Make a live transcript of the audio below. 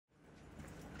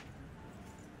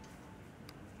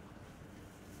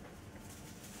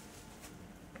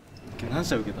何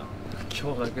社受けた？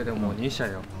今日だけでもう2社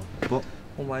よ。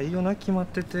お前いいよな、決まっ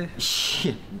てて。いや、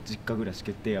実家暮らし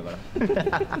決定やから。ちょっ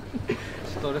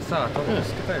と俺さ、東京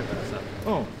して帰るから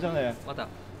さ。じゃあね。また。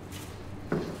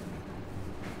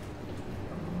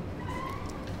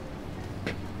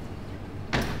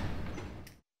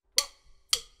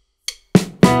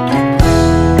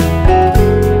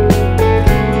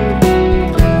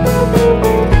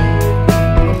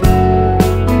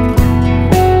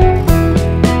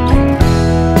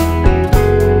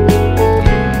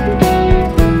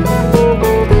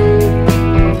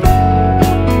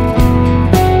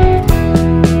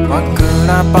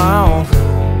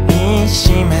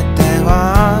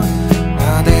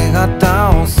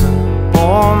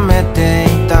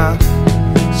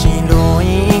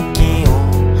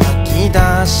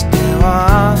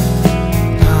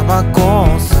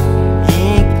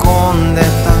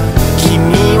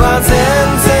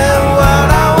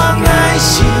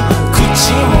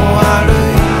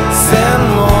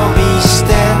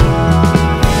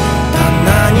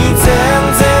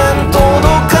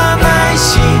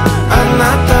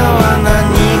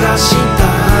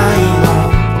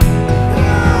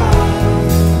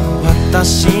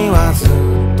私はずっ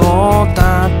と立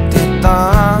って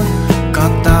た方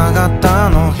々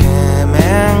の平面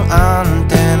アン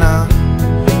テナ、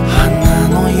花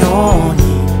のように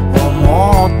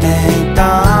思っていた。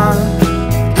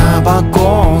タバ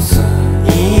コを吸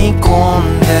い込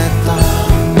んでた。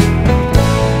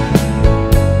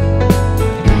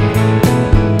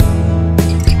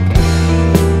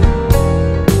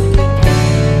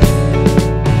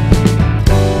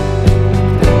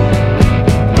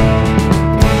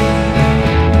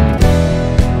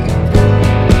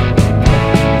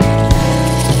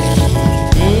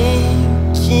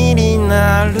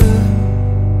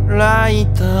ライ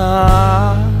タ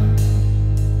ー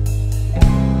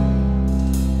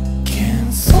喧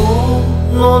騒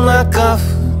の中